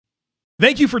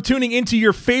Thank you for tuning into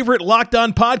your favorite Locked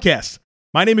On podcast.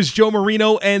 My name is Joe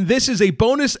Marino, and this is a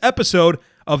bonus episode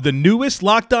of the newest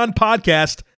Locked On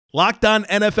podcast, Locked On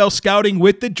NFL Scouting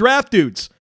with the Draft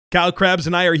Dudes. Kyle Krabs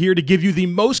and I are here to give you the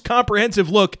most comprehensive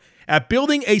look at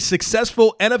building a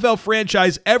successful NFL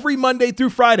franchise every Monday through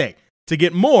Friday. To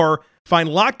get more, find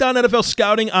Locked On NFL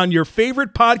Scouting on your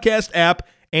favorite podcast app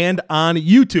and on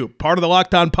YouTube. Part of the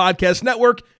Locked On Podcast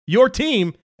Network, your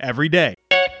team every day.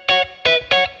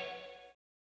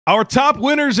 Our top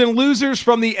winners and losers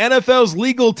from the NFL's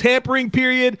legal tampering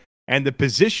period and the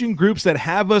position groups that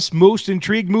have us most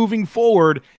intrigued moving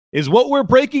forward is what we're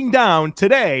breaking down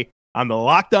today on the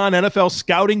Locked On NFL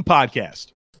Scouting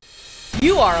Podcast.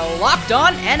 You are Locked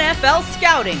On NFL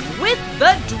Scouting with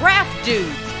the Draft Dudes,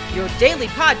 your daily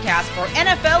podcast for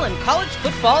NFL and college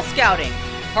football scouting.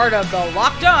 Part of the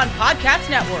Locked On Podcast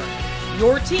Network,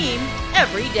 your team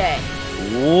every day.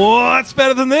 What's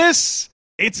better than this?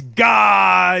 It's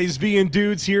guys being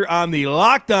dudes here on the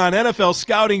Locked On NFL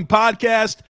Scouting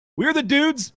Podcast. We're the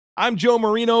dudes. I'm Joe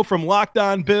Marino from Locked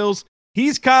On Bills.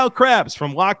 He's Kyle Krabs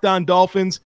from Locked On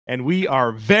Dolphins. And we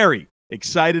are very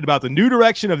excited about the new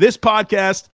direction of this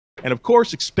podcast and, of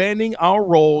course, expanding our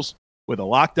roles with the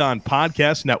Locked On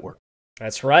Podcast Network.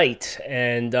 That's right.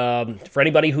 And for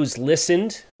anybody who's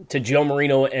listened to Joe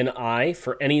Marino and I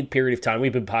for any period of time,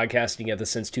 we've been podcasting together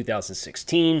since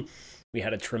 2016. We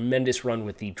had a tremendous run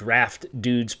with the Draft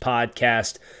Dudes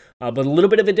podcast, but a little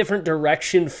bit of a different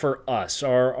direction for us.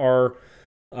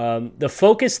 The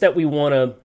focus that we want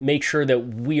to make sure that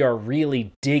we are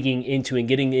really digging into and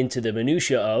getting into the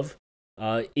minutia of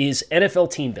is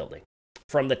NFL team building.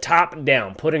 From the top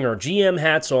down, putting our GM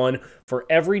hats on for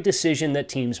every decision that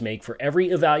teams make, for every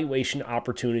evaluation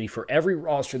opportunity, for every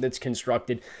roster that's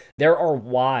constructed. There are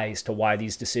whys to why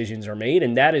these decisions are made,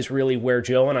 and that is really where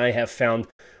Joe and I have found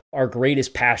our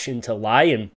greatest passion to lie,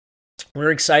 and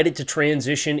we're excited to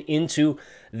transition into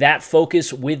that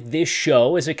focus with this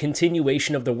show as a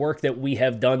continuation of the work that we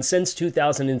have done since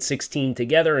 2016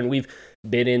 together, and we've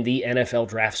been in the NFL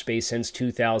draft space since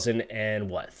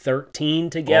 2013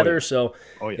 together, so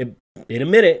it's been a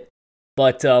minute,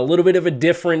 but a little bit of a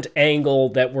different angle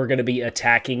that we're going to be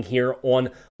attacking here on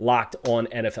Locked On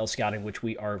NFL Scouting, which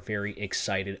we are very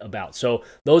excited about. So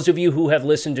those of you who have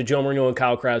listened to Joe Marino and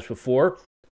Kyle Krabs before,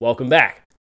 welcome back.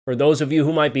 For those of you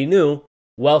who might be new,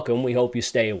 welcome. We hope you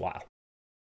stay a while.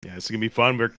 Yeah, it's going to be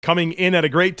fun. We're coming in at a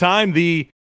great time. The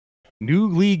new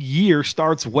league year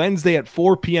starts Wednesday at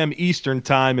 4 p.m. Eastern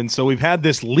time, and so we've had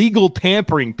this legal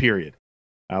tampering period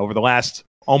over the last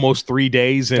almost 3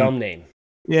 days. And dumb name.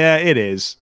 Yeah, it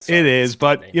is. Sorry, it is,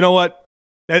 but name. You know what?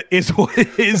 That is what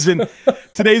it is, and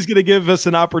today's going to give us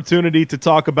an opportunity to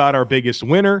talk about our biggest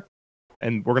winner.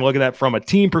 And we're going to look at that from a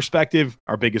team perspective,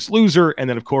 our biggest loser, and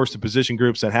then, of course, the position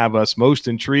groups that have us most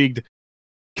intrigued.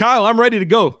 Kyle, I'm ready to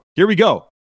go. Here we go.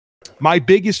 My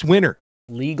biggest winner.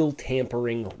 Legal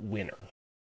tampering winner.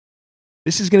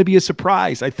 This is going to be a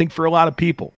surprise, I think, for a lot of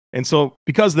people. And so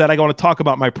because of that, I want to talk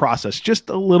about my process just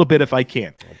a little bit if I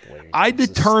can. Oh boy, I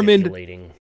determined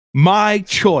my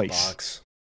choice.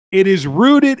 It is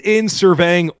rooted in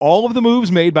surveying all of the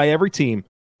moves made by every team,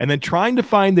 and then trying to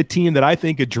find the team that I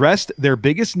think addressed their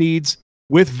biggest needs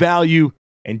with value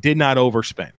and did not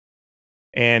overspend.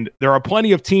 And there are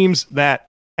plenty of teams that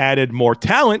added more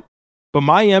talent, but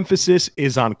my emphasis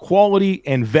is on quality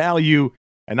and value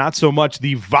and not so much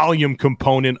the volume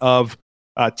component of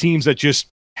teams that just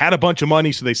had a bunch of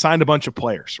money, so they signed a bunch of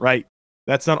players, right?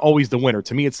 That's not always the winner.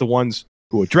 To me, it's the ones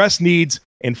who addressed needs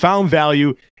and found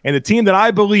value. And the team that I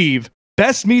believe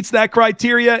best meets that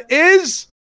criteria is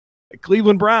the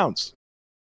Cleveland Browns.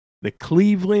 The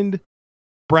Cleveland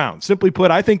Browns. Simply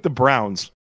put, I think the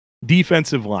Browns'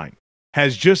 defensive line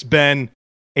has just been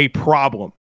a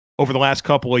problem over the last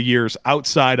couple of years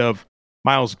outside of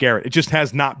Myles Garrett. It just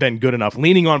has not been good enough.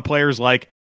 Leaning on players like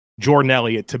Jordan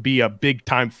Elliott to be a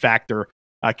big-time factor,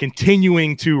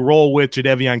 continuing to roll with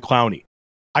Jadeveon Clowney.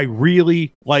 I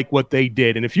really like what they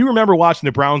did. And if you remember watching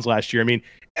the Browns last year, I mean,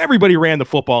 everybody ran the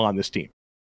football on this team.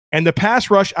 And the pass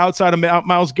rush outside of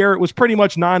Myles Garrett was pretty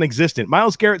much non-existent.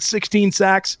 Myles Garrett, 16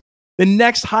 sacks. The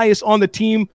next highest on the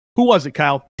team, who was it,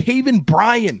 Kyle? Taven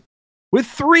Bryan with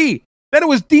 3. Then it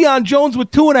was Deion Jones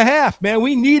with 2.5. Man,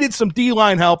 we needed some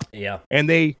D-line help. Yeah. And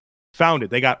they found it.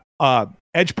 They got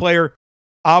edge player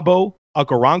Abo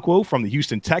Okoronkwo from the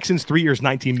Houston Texans, 3 years,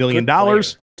 $19 million.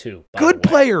 Good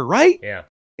player, right? Yeah.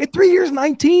 At 3 years,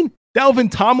 19. Delvin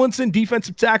Tomlinson,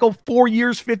 defensive tackle, 4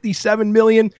 years, $57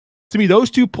 million. To me,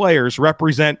 those two players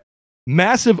represent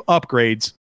massive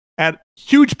upgrades at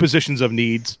huge positions of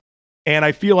needs and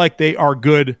I feel like they are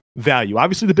good value.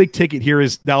 Obviously, the big ticket here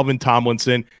is Dalvin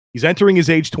Tomlinson. He's entering his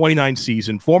age 29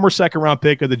 season, former second-round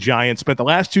pick of the Giants, spent the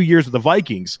last 2 years with the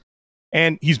Vikings,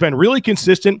 and he's been really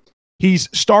consistent. He's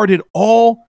started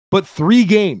all but 3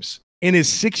 games in his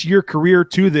 6-year career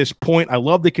to this point. I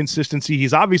love the consistency.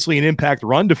 He's obviously an impact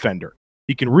run defender.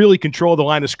 He can really control the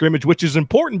line of scrimmage, which is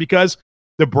important because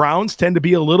the Browns tend to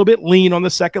be a little bit lean on the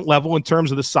second level in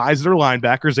terms of the size of their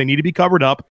linebackers. They need to be covered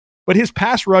up. But his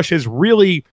pass rush has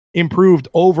really improved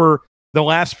over the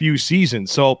last few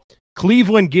seasons. So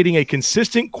Cleveland getting a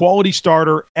consistent quality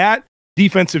starter at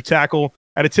defensive tackle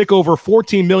at a tick over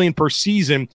 $14 million per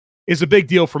season is a big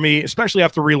deal for me, especially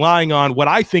after relying on what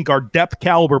I think are depth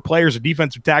caliber players at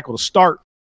defensive tackle to start.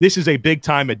 This is a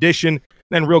big-time addition.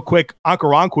 Then real quick,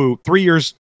 Okoronkwo, 3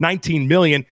 years, $19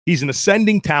 million. He's an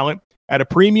ascending talent at a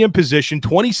premium position,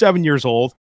 27 years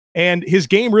old, and his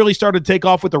game really started to take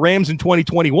off with the Rams in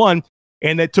 2021,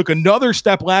 and that took another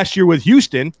step last year with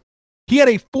Houston. He had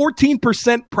a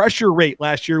 14% pressure rate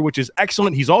last year, which is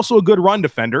excellent. He's also a good run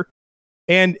defender,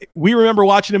 and we remember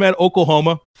watching him at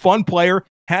Oklahoma. Fun player,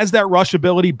 has that rush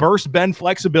ability, burst bend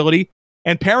flexibility,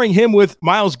 and pairing him with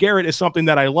Myles Garrett is something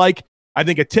that I like. I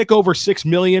think a tick over $6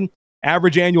 million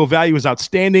average annual value is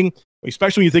outstanding,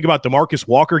 especially when you think about DeMarcus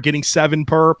Walker getting 7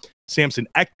 per, Samson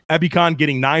Ebicon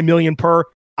getting $9 million per.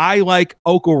 I like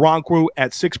Okoronkwo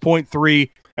at 6.3,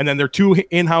 and then their 2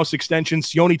 in-house extensions,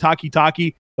 Sione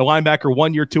Takitaki, the linebacker,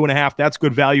 1 year, 2.5. That's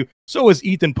good value. So is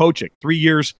Ethan Pochik, 3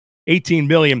 years, $18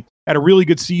 million. Had a really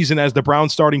good season as the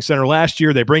Browns starting center last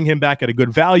year. They bring him back at a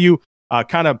good value.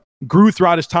 Kind of grew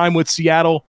throughout his time with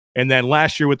Seattle, and then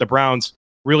last year with the Browns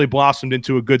really blossomed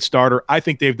into a good starter. I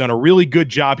think they've done a really good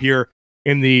job here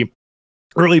in the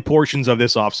early portions of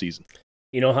this offseason.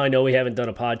 You know how I know we haven't done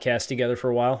a podcast together for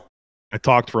a while? I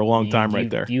talked for a long time right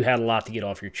there. You had a lot to get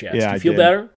off your chest. Yeah, do you feel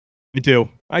better? I do.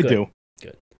 I do.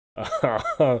 Good.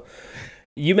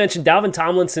 You mentioned Dalvin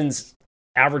Tomlinson's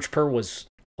average per was,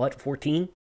 what, 14?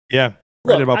 Yeah,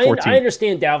 right about 14. I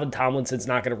understand Dalvin Tomlinson's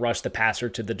not going to rush the passer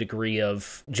to the degree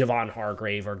of Javon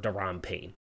Hargrave or Daron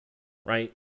Payne,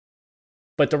 right?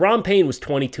 But Daron Payne was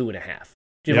 22.5.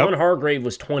 Javon Hargrave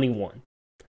was 21.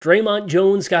 Draymond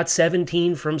Jones got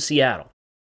 17 from Seattle.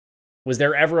 Was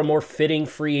there ever a more fitting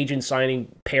free agent signing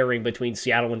pairing between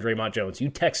Seattle and Draymond Jones?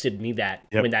 You texted me that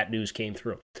when that news came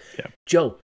through. Yep.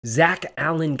 Joe, Zach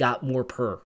Allen got more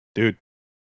per. Dude.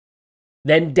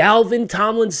 Than Dalvin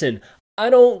Tomlinson. I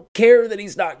don't care that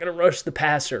he's not going to rush the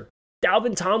passer.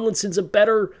 Dalvin Tomlinson's a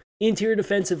better interior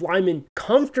defensive lineman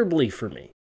comfortably for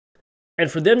me. And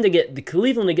for them to get the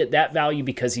Cleveland to get that value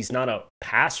because he's not a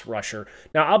pass rusher.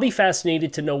 Now, I'll be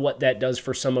fascinated to know what that does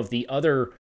for some of the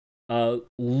other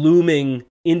looming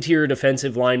interior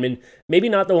defensive linemen. Maybe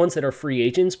not the ones that are free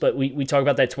agents, but we talk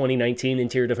about that 2019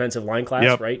 interior defensive line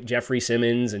class, right? Jeffrey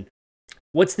Simmons. And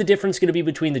what's the difference going to be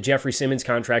between the Jeffrey Simmons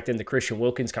contract and the Christian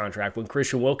Wilkins contract? When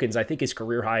Christian Wilkins, I think his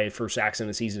career high for sacks in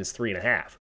the season is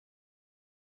 3.5.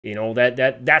 You know,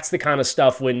 that's the kind of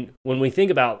stuff when we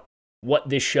think about what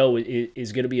this show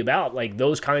is going to be about, like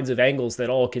those kinds of angles that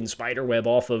all can spiderweb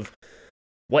off of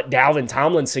what Dalvin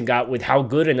Tomlinson got with how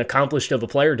good and accomplished of a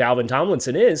player Dalvin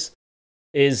Tomlinson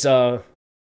is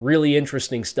really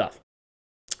interesting stuff.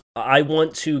 I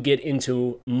want to get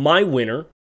into my winner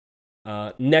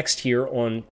next here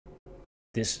on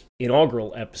this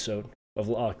inaugural episode of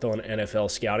Locked On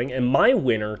NFL Scouting. And my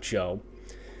winner, Joe,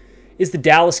 is the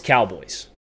Dallas Cowboys.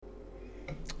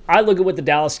 I look at what the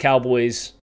Dallas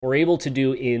Cowboys were able to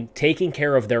do in taking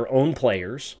care of their own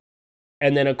players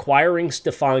and then acquiring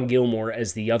Stephon Gilmore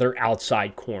as the other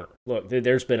outside corner. Look,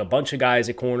 there's been a bunch of guys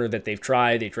at corner that they've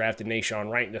tried. They drafted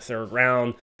Nashawn Wright in the 3rd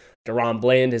round. Deron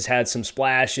Bland has had some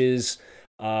splashes.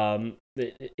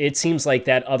 It seems like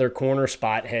that other corner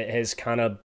spot has kind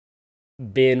of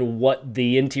been what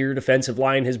the interior defensive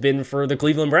line has been for the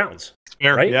Cleveland Browns.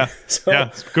 Fair, right? Yeah. It's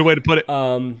a good way to put it.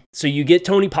 So you get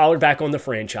Tony Pollard back on the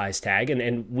franchise tag,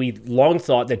 and we long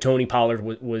thought that Tony Pollard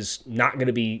was not going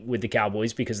to be with the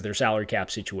Cowboys because of their salary cap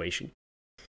situation.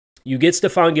 You get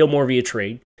Stephon Gilmore via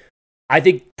trade. I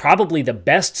think probably the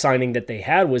best signing that they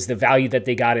had was the value that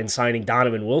they got in signing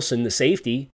Donovan Wilson, the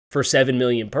safety, for $7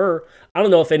 million per. I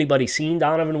don't know if anybody's seen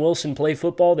Donovan Wilson play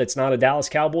football that's not a Dallas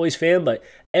Cowboys fan, but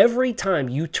every time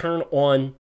you turn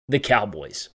on the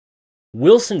Cowboys,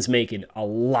 Wilson's making a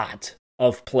lot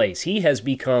of plays. He has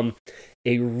become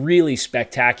a really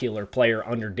spectacular player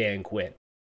under Dan Quinn.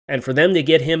 And for them to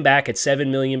get him back at $7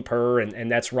 million per,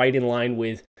 and that's right in line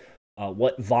with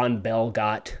what Von Bell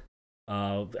got.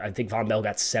 I think Von Bell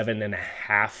got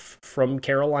 7.5 from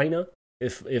Carolina,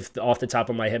 if off the top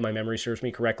of my head my memory serves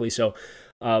me correctly. So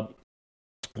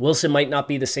Wilson might not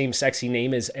be the same sexy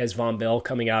name as Von Bell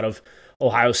coming out of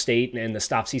Ohio State and the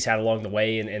stops he's had along the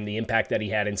way and the impact that he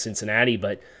had in Cincinnati,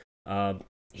 but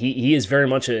he is very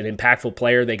much an impactful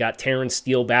player. They got Terrence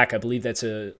Steele back. I believe that's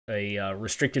a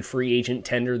restricted free agent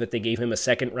tender that they gave him, a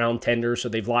second-round tender, so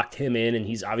they've locked him in, and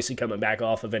he's obviously coming back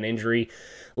off of an injury.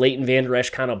 Leighton Vander Esch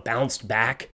kind of bounced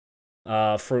back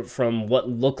from what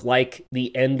looked like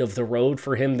the end of the road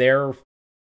for him there,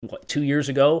 2 years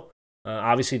ago.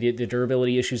 Obviously, the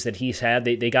durability issues that he's had,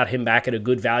 they got him back at a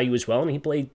good value as well, and he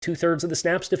played 2/3 of the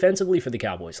snaps defensively for the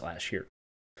Cowboys last year.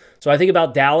 So I think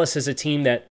about Dallas as a team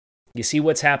that you see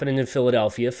what's happening in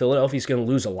Philadelphia. Philadelphia's going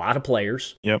to lose a lot of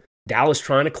players. Yep. Dallas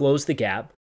trying to close the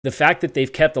gap. The fact that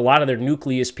they've kept a lot of their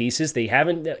nucleus pieces, they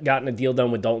haven't gotten a deal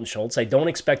done with Dalton Schultz. I don't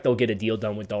expect they'll get a deal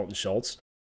done with Dalton Schultz.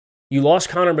 You lost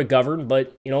Connor McGovern,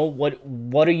 but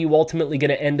what are you ultimately going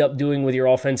to end up doing with your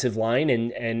offensive line?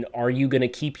 And are you going to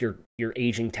keep your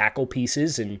aging tackle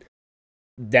pieces, and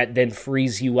that then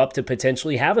frees you up to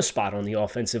potentially have a spot on the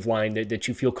offensive line that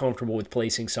you feel comfortable with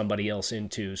placing somebody else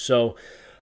into? So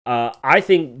I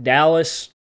think Dallas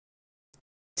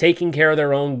taking care of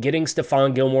their own, getting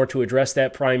Stephon Gilmore to address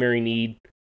that primary need.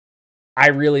 I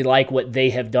really like what they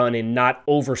have done in not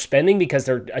overspending, because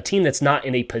they're a team that's not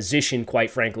in a position,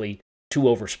 quite frankly, to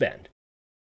overspend.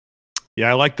 Yeah,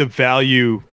 I like the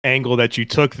value angle that you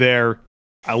took there.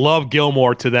 I love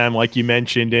Gilmore to them, like you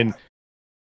mentioned, and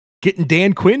getting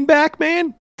Dan Quinn back,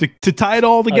 man, to tie it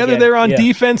all together there on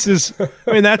defense is,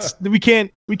 I mean, that's we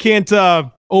can't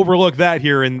overlook that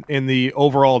here in the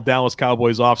overall Dallas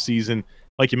Cowboys offseason.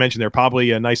 Like you mentioned, they're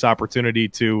probably a nice opportunity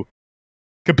to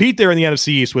compete there in the NFC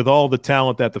East with all the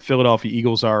talent that the Philadelphia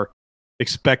Eagles are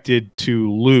expected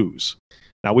to lose.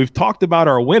 Now, we've talked about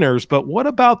our winners, but what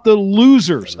about the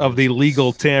losers of the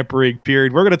legal tampering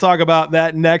period? We're going to talk about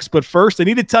that next, but first, I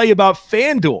need to tell you about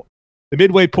FanDuel. The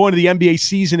midway point of the NBA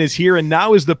season is here, and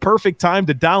now is the perfect time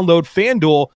to download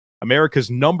FanDuel,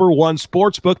 America's #1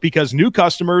 sportsbook, because new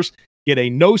customers get a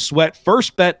no-sweat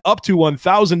first bet up to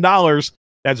 $1,000.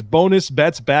 That's bonus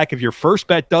bets back if your first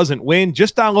bet doesn't win.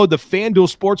 Just download the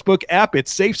FanDuel Sportsbook app.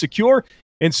 It's safe, secure,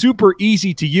 and super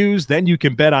easy to use. Then you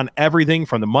can bet on everything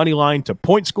from the money line to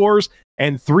point scores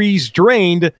and threes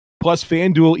drained. Plus,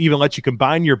 FanDuel even lets you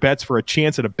combine your bets for a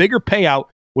chance at a bigger payout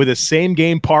with a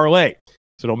same-game parlay.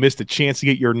 So don't miss the chance to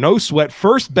get your no-sweat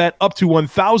first bet up to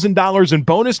 $1,000 in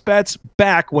bonus bets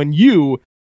back when you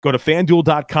go to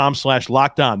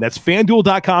FanDuel.com/LockedOn. That's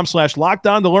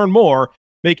FanDuel.com/LockedOn to learn more.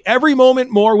 Make every moment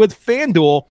more with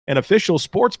FanDuel, an official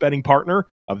sports betting partner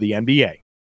of the NBA.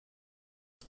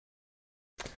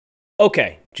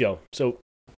 Okay, Joe. So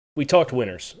we talked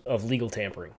winners of legal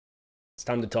tampering. It's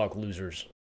time to talk losers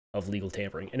of legal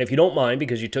tampering. And if you don't mind,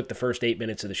 because you took the first 8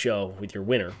 minutes of the show with your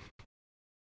winner,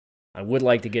 I would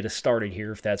like to get us started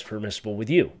here, if that's permissible with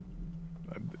you.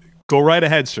 Go right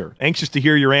ahead, sir. Anxious to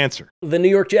hear your answer. The New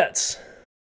York Jets.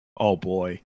 Oh,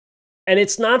 boy. And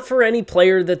it's not for any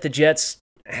player that the Jets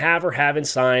have or haven't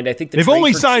signed. I think they've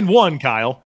only signed one,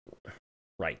 Kyle.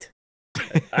 Right.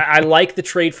 I like the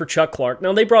trade for Chuck Clark.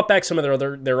 Now, they brought back some of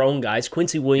their own guys.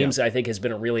 Quincy Williams, I think, has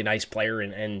been a really nice player,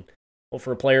 and well,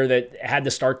 for a player that had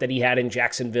the start that he had in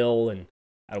Jacksonville and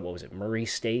what was it, Murray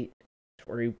State,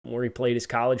 where he played his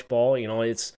college ball.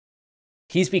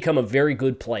 He's become a very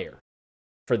good player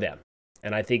for them.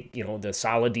 And I think, the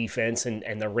solid defense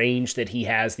and the range that he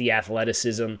has, the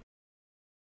athleticism,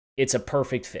 it's a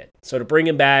perfect fit. So to bring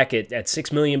him back at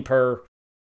 $6 million per,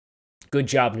 good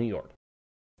job, New York.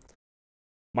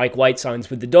 Mike White signs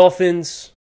with the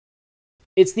Dolphins.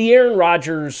 It's the Aaron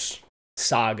Rodgers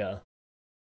saga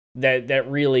that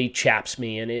really chaps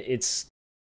me, and it's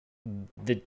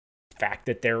the fact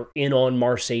that they're in on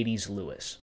Mercedes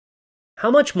Lewis. How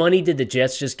much money did the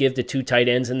Jets just give to 2 tight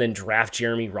ends and then draft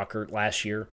Jeremy Ruckert last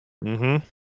year? Mm-hmm.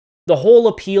 The whole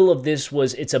appeal of this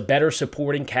was it's a better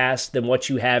supporting cast than what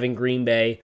you have in Green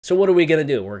Bay. So what are we going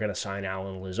to do? We're going to sign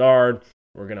Alan Lazard.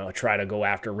 We're going to try to go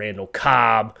after Randall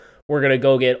Cobb. We're going to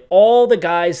go get all the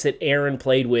guys that Aaron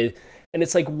played with. And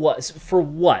it's like, what? For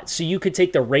what? So you could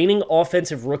take the reigning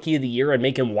offensive rookie of the year and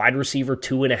make him wide receiver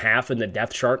 2.5 in the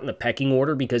depth chart in the pecking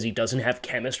order because he doesn't have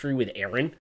chemistry with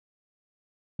Aaron?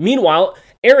 Meanwhile,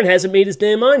 Aaron hasn't made his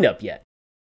damn mind up yet.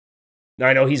 Now,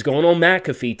 I know he's going on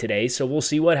McAfee today, so we'll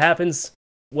see what happens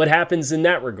in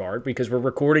that regard, because we're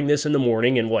recording this in the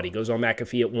morning, and he goes on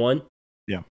McAfee at 1?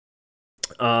 Yeah.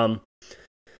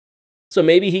 So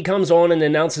maybe he comes on and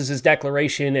announces his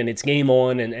declaration, and it's game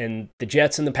on, and the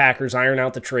Jets and the Packers iron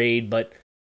out the trade, but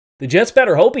the Jets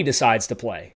better hope he decides to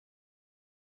play.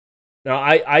 Now,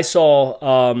 I saw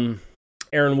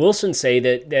Aaron Wilson say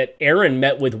that Aaron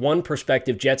met with one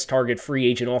prospective Jets target free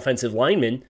agent offensive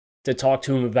lineman to talk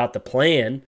to him about the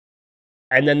plan.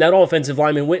 And then that offensive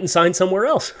lineman went and signed somewhere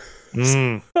else.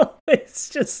 Mm.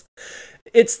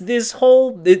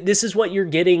 So this is what you're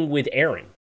getting with Aaron,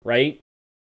 right?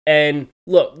 And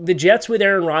look, the Jets with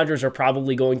Aaron Rodgers are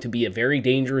probably going to be a very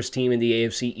dangerous team in the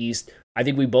AFC East. I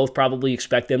think we both probably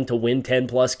expect them to win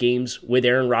 10-plus games with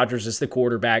Aaron Rodgers as the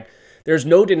quarterback. There's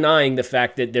no denying the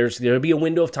fact that there's going to be a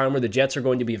window of time where the Jets are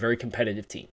going to be a very competitive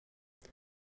team.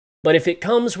 But if it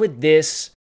comes with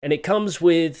this, and it comes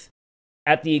with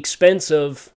at the expense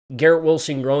of Garrett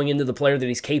Wilson growing into the player that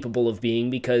he's capable of being,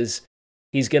 because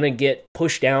he's going to get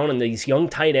pushed down and these young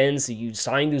tight ends that you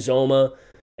signed Uzoma,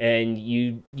 and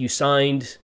you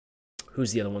signed,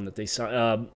 who's the other one that they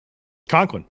signed?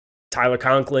 Conklin. Tyler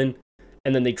Conklin.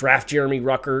 And then they draft Jeremy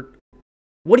Ruckert.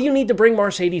 What do you need to bring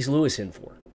Mercedes Lewis in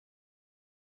for?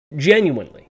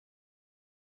 Genuinely.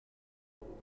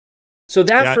 So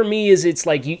that for me is, it's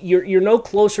like you're no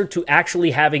closer to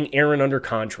actually having Aaron under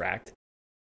contract.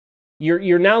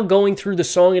 You're now going through the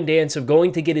song and dance of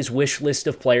going to get his wish list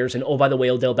of players. And oh, by the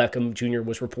way, Odell Beckham Jr.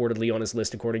 was reportedly on his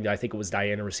list, according to, I think it was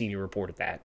Diana Rossini reported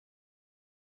that.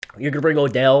 You're going to bring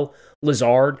Odell,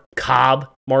 Lazard, Cobb,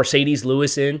 Mercedes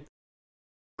Lewis in.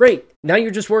 Great. Now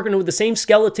you're just working with the same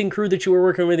skeleton crew that you were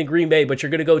working with in Green Bay, but you're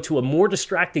going to go to a more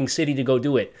distracting city to go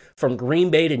do it, from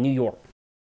Green Bay to New York.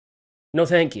 No,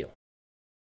 thank you.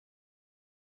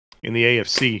 In the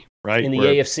AFC, right? In the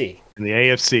AFC. In the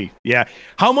AFC, yeah.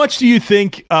 How much do you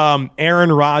think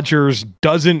Aaron Rodgers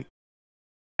doesn't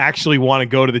actually want to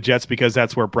go to the Jets because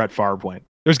that's where Brett Favre went?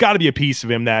 There's got to be a piece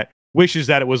of him that wishes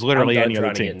that it was literally any other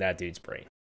team. To get in that dude's brain.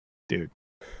 Dude.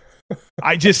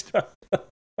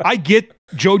 I get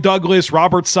Joe Douglas,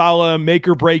 Robert Saleh, make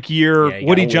or break year. Yeah,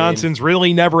 Woody Johnson's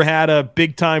really never had a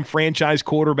big-time franchise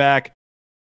quarterback.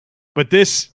 But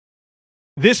this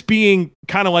being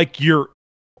kind of like your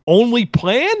only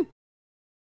plan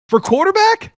for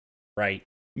quarterback? Right.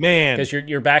 Man. Because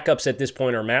your backups at this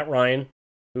point are Matt Ryan,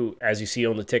 who, as you see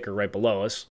on the ticker right below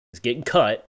us, is getting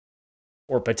cut.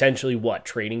 Or potentially what?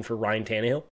 Trading for Ryan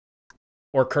Tannehill?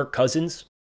 Or Kirk Cousins?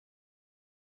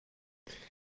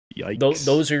 Yikes.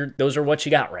 Those are what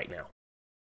you got right now.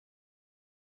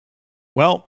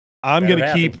 Well, I'm going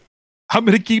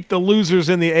to keep the losers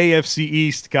in the AFC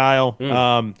East, Kyle.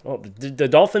 The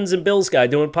Dolphins and Bills guy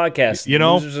doing podcasts.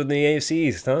 Losers in the AFC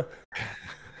East, huh?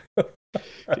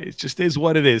 It just is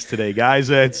what it is today, guys.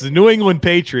 It's the New England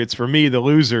Patriots, for me, the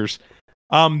losers.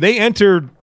 They entered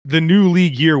the new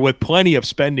league year with plenty of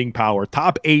spending power,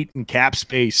 top 8 in cap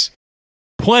space,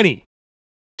 plenty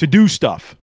to do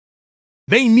stuff.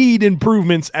 They need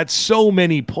improvements at so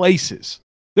many places.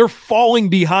 They're falling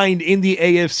behind in the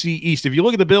AFC East. If you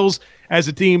look at the Bills as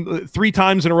a team, 3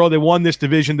 times in a row they won this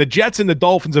division. The Jets and the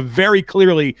Dolphins have very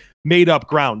clearly made up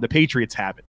ground. The Patriots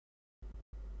haven't.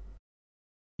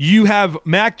 You have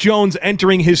Mac Jones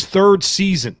entering his 3rd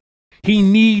season. He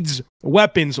needs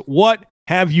weapons. What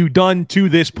have you done to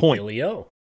this point? Billy O.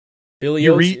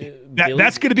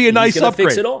 That's going to be a nice upgrade.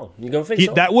 Fix it all. You're going to fix it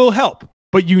all. That will help.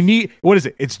 But you need, what is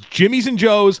it? It's Jimmys and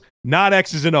Joes, not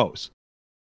X's and O's.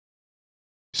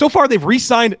 So far, they've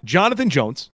re-signed Jonathan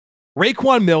Jones,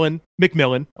 Raekwon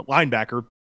McMillan, a linebacker,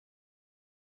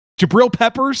 Jabril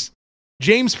Peppers,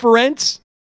 James Ferentz.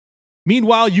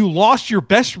 Meanwhile, you lost your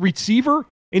best receiver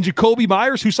in Jacoby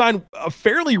Myers, who signed a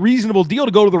fairly reasonable deal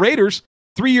to go to the Raiders,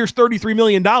 3 years, $33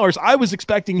 million. I was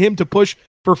expecting him to push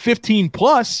for 15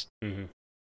 plus. Mm-hmm.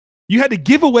 You had to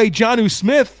give away Jonnu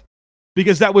Smith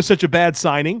because that was such a bad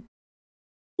signing.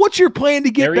 What's your plan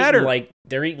to get better?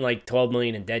 They're eating like $12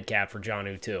 million in dead cap for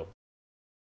Jonnu too.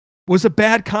 Was a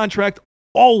bad contract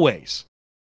always.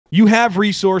 You have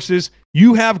resources.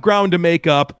 You have ground to make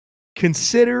up.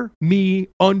 Consider me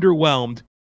underwhelmed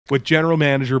with general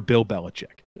manager Bill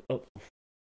Belichick. Oh,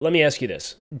 let me ask you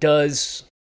this. Does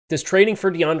trading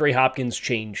for DeAndre Hopkins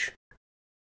change?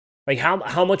 Like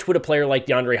how much would a player like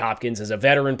DeAndre Hopkins, as a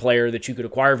veteran player that you could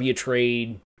acquire via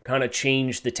trade, kind of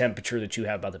change the temperature that you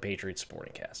have about the Patriots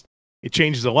supporting cast? It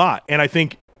changes a lot. And I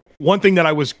think one thing that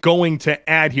I was going to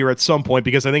add here at some point,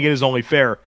 because I think it is only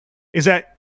fair, is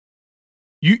that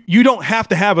you don't have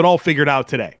to have it all figured out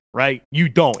today, right? You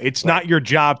don't. It's not your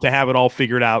job to have it all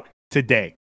figured out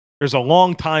today. There's a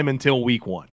long time until week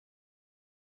 1.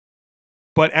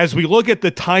 But as we look at the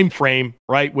time frame,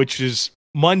 right, which is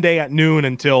Monday at noon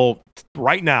until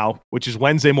right now, which is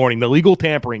Wednesday morning, the legal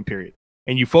tampering period,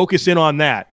 and you focus in on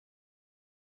that,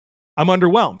 I'm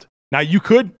underwhelmed. Now, you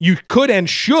could and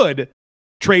should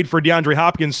trade for DeAndre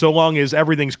Hopkins so long as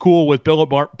everything's cool with Bill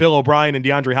O'Brien and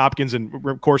DeAndre Hopkins. And,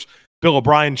 of course, Bill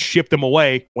O'Brien shipped him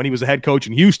away when he was the head coach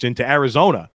in Houston to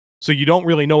Arizona. So you don't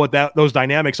really know what those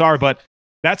dynamics are, but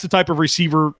that's the type of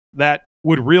receiver that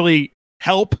would really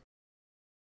help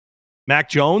Mac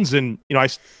Jones. And, I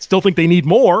still think they need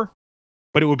more,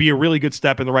 but it would be a really good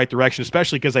step in the right direction,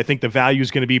 especially because I think the value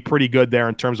is going to be pretty good there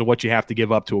in terms of what you have to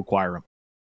give up to acquire him.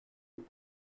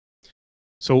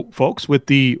 So, folks, with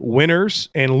the winners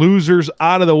and losers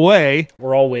out of the way,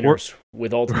 we're all winners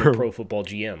with Ultimate Pro Football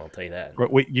GM. I'll tell you that.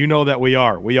 You know that we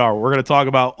are. We're going to talk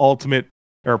about Ultimate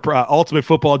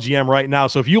Football GM right now.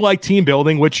 So, if you like team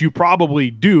building, which you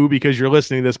probably do because you're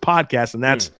listening to this podcast, and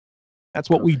that's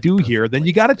what we do here, then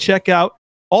you got to check out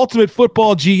Ultimate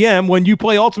Football GM. When you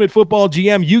play Ultimate Football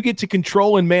GM, you get to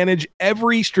control and manage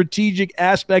every strategic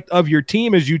aspect of your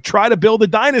team as you try to build a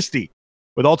dynasty.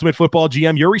 With Ultimate Football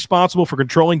GM, you're responsible for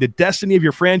controlling the destiny of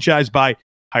your franchise by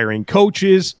hiring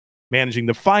coaches, managing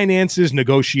the finances,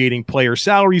 negotiating player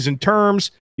salaries and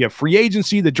terms. You have free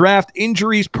agency, the draft,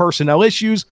 injuries, personnel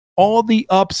issues, all the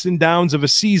ups and downs of a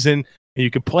season, and you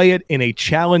can play it in a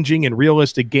challenging and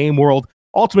realistic game world.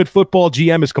 Ultimate Football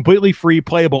GM is completely free,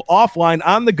 playable offline,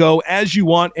 on the go, as you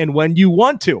want and when you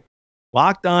want to.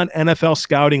 Locked On NFL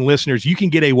Scouting listeners, you can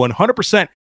get a 100%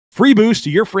 free boost to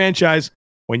your franchise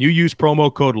when you use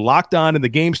promo code Locked On in the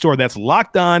game store. That's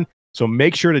Locked On, so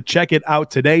make sure to check it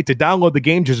out today. To download the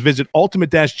game, just visit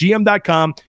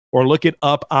ultimate-gm.com or look it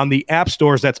up on the app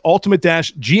stores. That's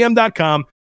ultimate-gm.com.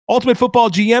 Ultimate Football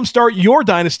GM, start your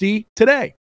dynasty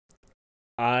today.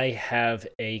 I have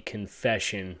a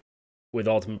confession with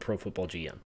Ultimate Pro Football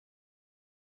GM.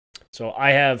 So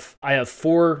I have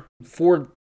four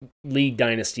league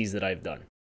dynasties that I've done.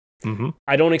 Mm-hmm.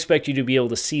 I don't expect you to be able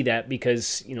to see that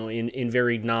because, in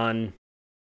very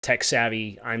non-tech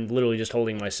savvy, I'm literally just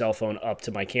holding my cell phone up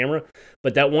to my camera.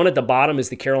 But that one at the bottom is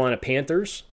the Carolina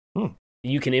Panthers.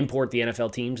 You can import the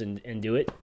NFL teams and do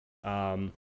it.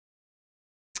 And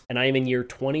I am in year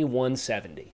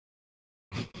 2170.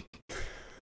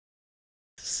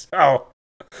 So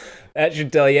that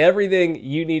should tell you everything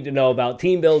you need to know about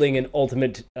team building and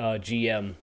Ultimate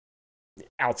GM.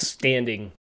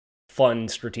 Outstanding, fun,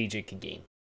 strategic game.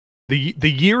 The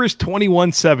year is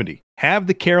 2170. Have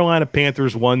the Carolina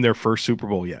Panthers won their first Super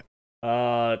Bowl yet?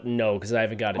 No, because I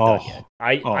haven't got it done yet.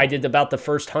 I did about the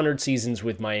first 100 seasons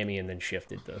with Miami and then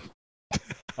shifted to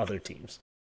other teams.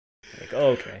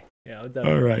 Okay. Yeah, I've done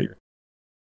all right. Here.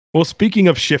 Well, speaking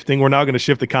of shifting, we're now going to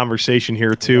shift the conversation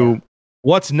here to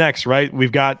what's next, right?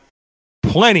 We've got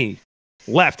plenty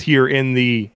left here in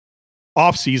the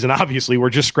offseason. Obviously, we're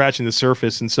just scratching the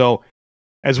surface. And so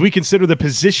as we consider the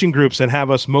position groups that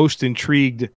have us most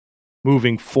intrigued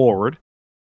moving forward,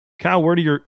 Kyle, where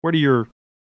do your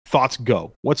thoughts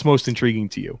go? What's most intriguing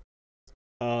to you?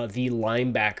 The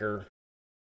linebacker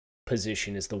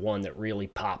position is the one that really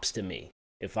pops to me,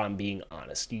 if I'm being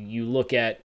honest. You look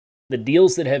at the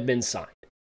deals that have been signed.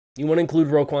 You want to include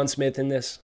Roquan Smith in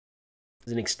this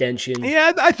as an extension?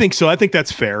 Yeah, I think so. I think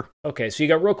that's fair. Okay, so you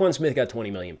got Roquan Smith got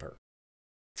 $20 million per.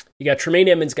 You got Tremaine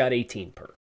Edmonds got 18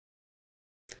 per.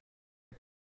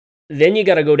 Then you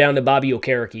got to go down to Bobby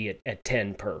Okereke at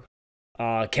 10 per.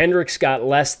 Kendricks got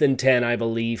less than 10, I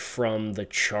believe, from the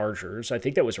Chargers. I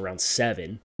think that was around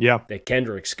 7. Yeah. That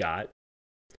Kendricks got.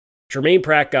 Jermaine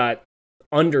Pratt got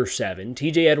under 7.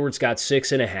 TJ Edwards got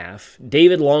 6.5.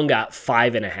 David Long got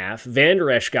 5.5. Van Der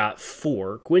Esch got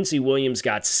 4. Quincy Williams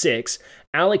got 6.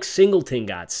 Alex Singleton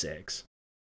got 6.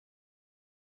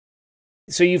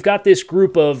 So you've got this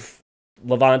group of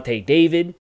Levante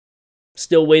David,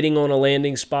 still waiting on a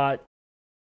landing spot.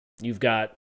 You've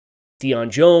got Deion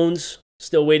Jones,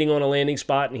 still waiting on a landing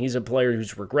spot, and he's a player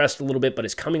who's regressed a little bit, but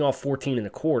is coming off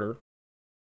 14.25.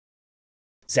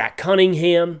 Zach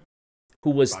Cunningham,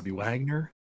 who was... Bobby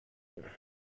Wagner.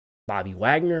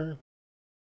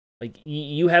 Like,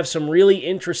 you have some really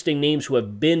interesting names who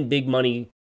have been big money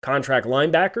contract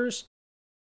linebackers.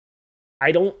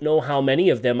 I don't know how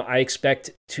many of them I expect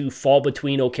to fall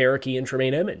between Okereke and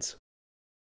Tremaine Edmonds.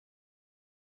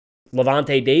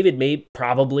 Levante David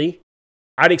probably.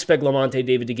 I'd expect Levante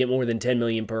David to get more than $10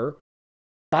 million per.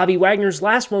 Bobby Wagner's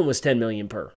last one was $10 million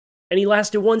per. And he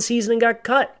lasted one season and got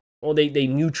cut. Well, they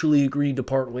mutually agreed to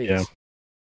part ways. Yeah.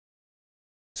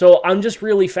 So I'm just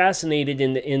really fascinated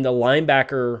in the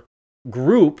linebacker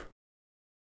group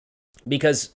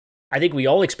because I think we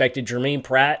all expected Jermaine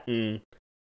Pratt, and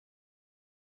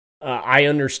I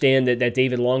understand that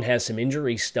David Long has some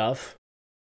injury stuff.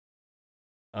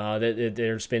 That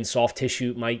there's been soft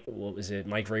tissue. Mike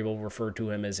Vrabel referred to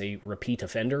him as a repeat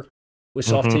offender with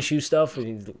soft tissue stuff.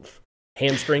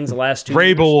 Hamstrings the last 2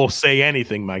 years. Vrabel will say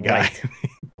anything, my guy.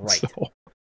 Right. So.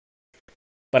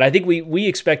 But I think we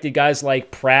expected guys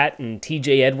like Pratt and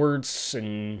TJ Edwards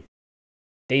and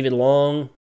David Long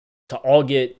to all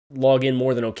log in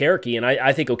more than Okereke, and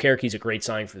I think Okereke's a great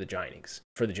sign for the Giants.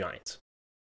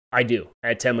 I do.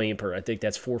 At $10 million per. I think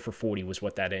that's 4 for 40 was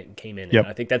what that came in. Yep.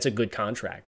 I think that's a good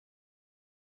contract.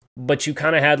 But you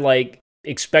kind of had like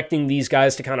expecting these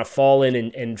guys to kind of fall in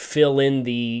and fill in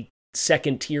the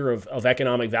second tier of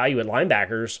economic value at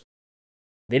linebackers.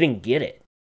 They didn't get it.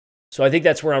 So I think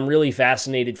that's where I'm really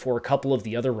fascinated for a couple of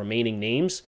the other remaining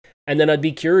names. And then I'd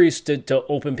be curious to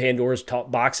open Pandora's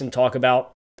box and talk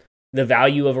about the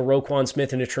value of a Roquan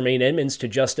Smith and a Tremaine Edmonds to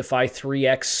justify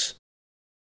 3x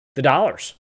the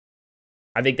dollars.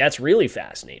 I think that's really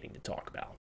fascinating to talk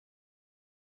about.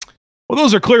 Well,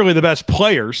 those are clearly the best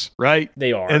players, right?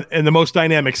 They are. And the most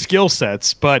dynamic skill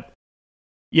sets. But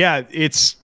yeah,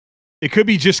 it could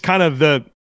be just kind of the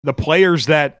players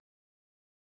that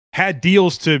had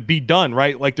deals to be done,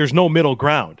 right? Like there's no middle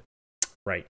ground.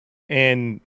 Right.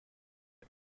 And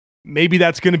maybe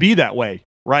that's going to be that way,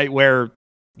 right? Where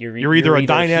you're either a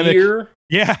dynamic here,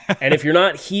 yeah. And if you're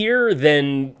not here,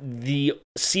 then the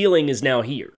ceiling is now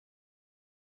here.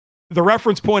 The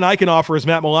reference point I can offer is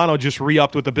Matt Milano just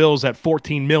re-upped with the Bills at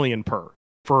 $14 million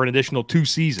for an additional 2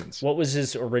 seasons. What was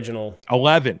his original?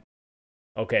 11.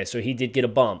 Okay, so he did get a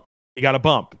bump. He got a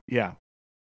bump, yeah.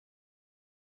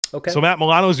 Okay. So Matt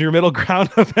Milano's your middle ground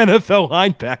of NFL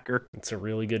linebacker. It's a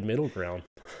really good middle ground.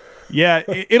 Yeah,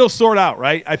 it'll sort out,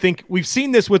 right? I think we've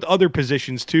seen this with other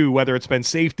positions too, whether it's been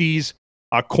safeties,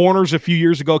 corners a few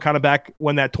years ago, kind of back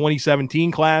when that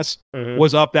 2017 class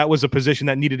was up. That was a position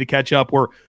that needed to catch up. We're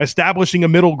establishing a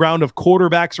middle ground of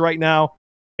quarterbacks right now,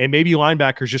 and maybe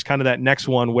linebackers just kind of that next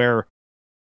one where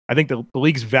I think the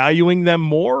league's valuing them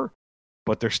more,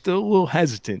 but they're still a little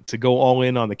hesitant to go all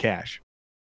in on the cash.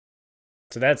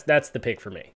 So that's the pick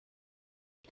for me.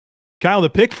 Kyle, the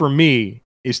pick for me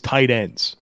is tight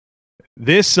ends.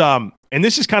 This and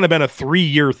this has kind of been a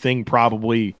 3-year thing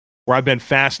probably where I've been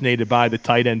fascinated by the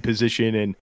tight end position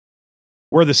and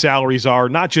where the salaries are,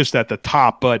 not just at the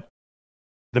top, but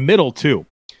the middle too.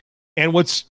 And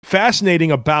what's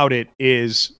fascinating about it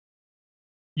is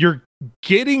you're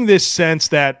getting this sense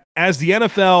that as the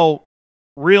NFL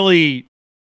really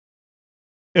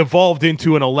evolved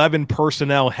into an 11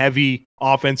 personnel heavy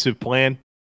offensive plan,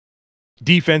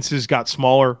 defenses got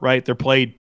smaller, right? They're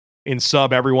played in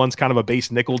sub. Everyone's kind of a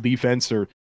base nickel defense, or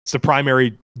it's the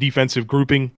primary defensive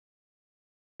grouping.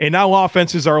 And now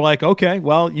offenses are like, okay,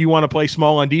 well, you want to play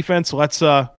small on defense? Let's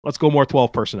go more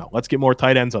 12 personnel. Let's get more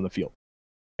tight ends on the field.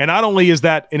 And not only is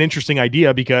that an interesting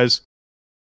idea because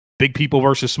big people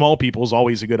versus small people is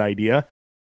always a good idea,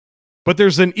 but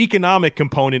there's an economic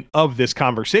component of this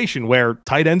conversation where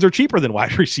tight ends are cheaper than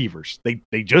wide receivers.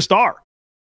 They just are.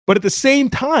 But at the same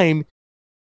time,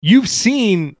 you've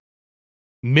seen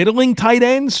middling tight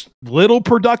ends, little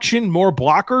production, more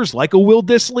blockers, like a Will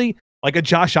Dissly, like a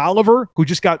Josh Oliver, who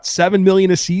just got $7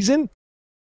 million a season.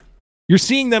 You're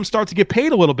seeing them start to get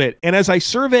paid a little bit. And as I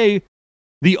survey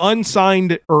the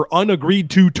unsigned or unagreed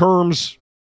to terms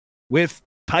with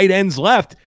tight ends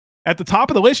left, at the top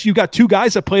of the list, you've got 2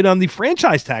 guys that played on the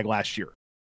franchise tag last year.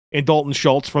 And Dalton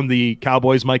Schultz from the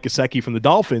Cowboys, Mike Gesicki from the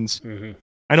Dolphins. Mm-hmm.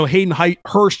 I know Hayden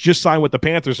Hurst just signed with the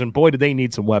Panthers, and boy, do they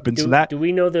need some weapons. Do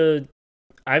we know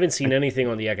I haven't seen anything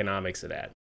on the economics of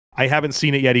that. I haven't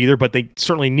seen it yet either, but they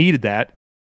certainly needed that.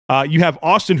 You have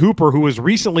Austin Hooper, who was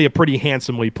recently a pretty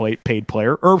handsomely paid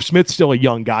player. Irv Smith's still a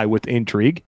young guy with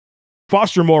intrigue.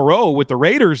 Foster Moreau with the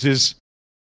Raiders is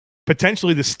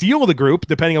potentially the steal of the group,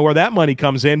 depending on where that money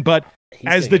comes in. But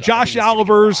as the Josh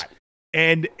Olivers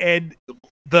and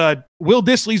the Will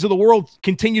Disleys of the world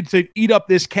continue to eat up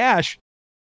this cash,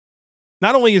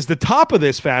 not only is the top of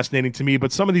this fascinating to me,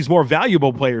 but some of these more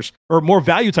valuable players or more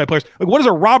value type players, like what does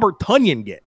a Robert Tonyan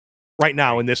get right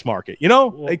now in this market? You know,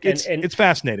 well, it's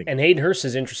fascinating. And Hayden Hurst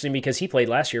is interesting because he played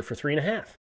last year for 3.5.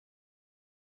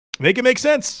 Make it make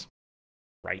sense.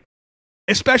 Right.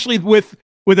 Especially with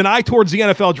an eye towards the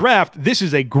NFL draft, this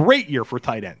is a great year for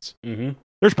tight ends. Mm-hmm.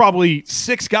 There's probably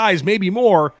 6 guys, maybe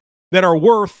more, that are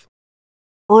worth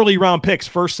early round picks,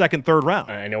 first, second, third round.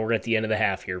 I know we're at the end of the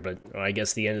half here, but I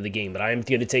guess the end of the game. But I'm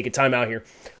going to take a timeout here.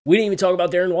 We didn't even talk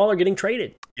about Darren Waller getting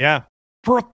traded. Yeah.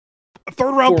 For a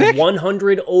third round pick?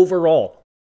 100 overall.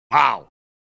 Wow.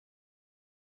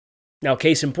 Now,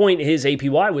 case in point, his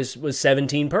APY was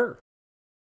 17 per.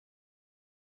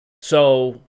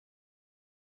 So,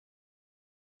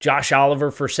 Josh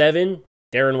Oliver for 7,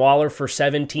 Darren Waller for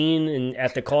 17, and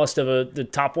at the cost of the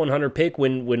top 100 pick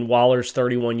when Waller's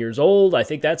 31 years old. I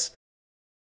think that's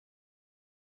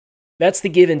the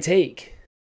give and take,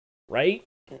 right?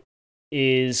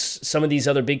 Is some of these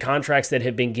other big contracts that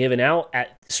have been given out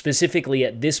specifically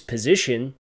at this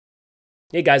position.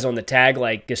 You had guys on the tag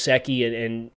like Gesicki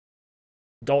and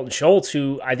Dalton Schultz,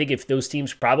 who I think if those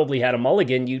teams probably had a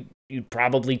mulligan, you'd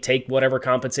probably take whatever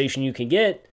compensation you can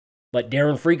get. But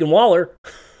Darren freaking Waller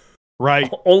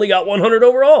right, only got 100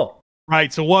 overall.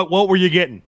 Right. So what were you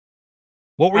getting?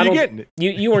 What were you getting?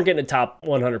 You weren't getting a top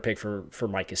 100 pick for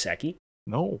Mike Gesicki.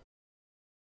 No.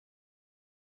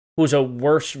 Who's a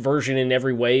worse version in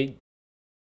every way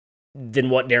than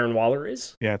what Darren Waller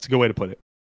is. Yeah, it's a good way to put it.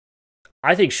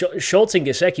 I think Schultz and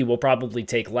Gesicki will probably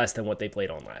take less than what they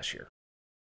played on last year.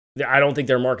 I don't think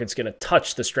their market's going to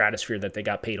touch the stratosphere that they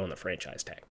got paid on the franchise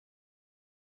tag.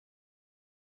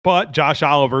 But Josh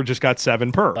Oliver just got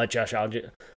 7 per. But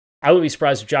I would be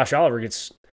surprised if Josh Oliver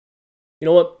gets... You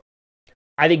know what?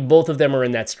 I think both of them are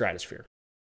in that stratosphere.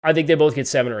 I think they both get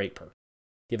 7 or 8 per. Do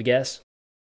you have a guess?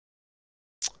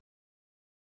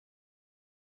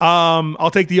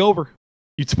 I'll take the over.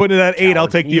 You put it at 8, I'll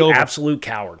take the over. Absolute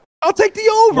coward. I'll take the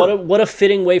over. What a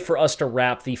fitting way for us to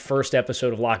wrap the first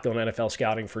episode of Locked On NFL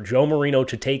Scouting, for Joe Marino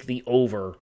to take the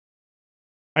over.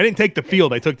 I didn't take the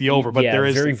field, I took the over, but there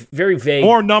is very, very vague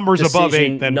more numbers above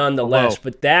 8 than nonetheless.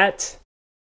 below. But that,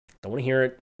 don't want to hear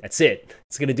it. That's it.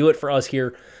 It's going to do it for us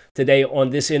here today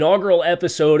on this inaugural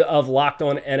episode of Locked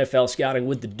On NFL Scouting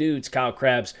with the dudes, Kyle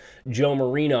Krabs, Joe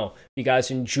Marino. If you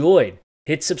guys enjoyed,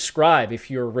 hit subscribe.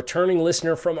 If you're a returning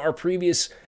listener from our previous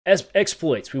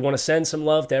exploits, we want to send some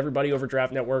love to everybody over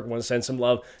Draft Network. We want to send some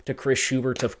love to Chris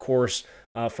Schubert, of course,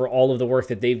 for all of the work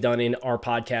that they've done in our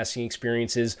podcasting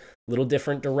experiences. A little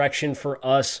different direction for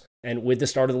us. And with the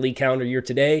start of the league calendar year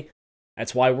today,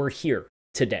 that's why we're here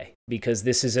today, because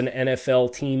this is an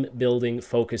NFL team building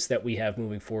focus that we have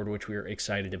moving forward, which we are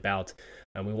excited about.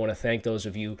 And we want to thank those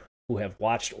of you who have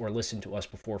watched or listened to us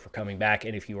before for coming back.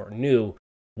 And if you are new,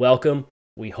 welcome.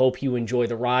 We hope you enjoy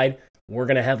the ride. We're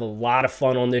going to have a lot of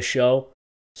fun on this show.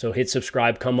 So hit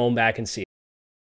subscribe, come on back and see.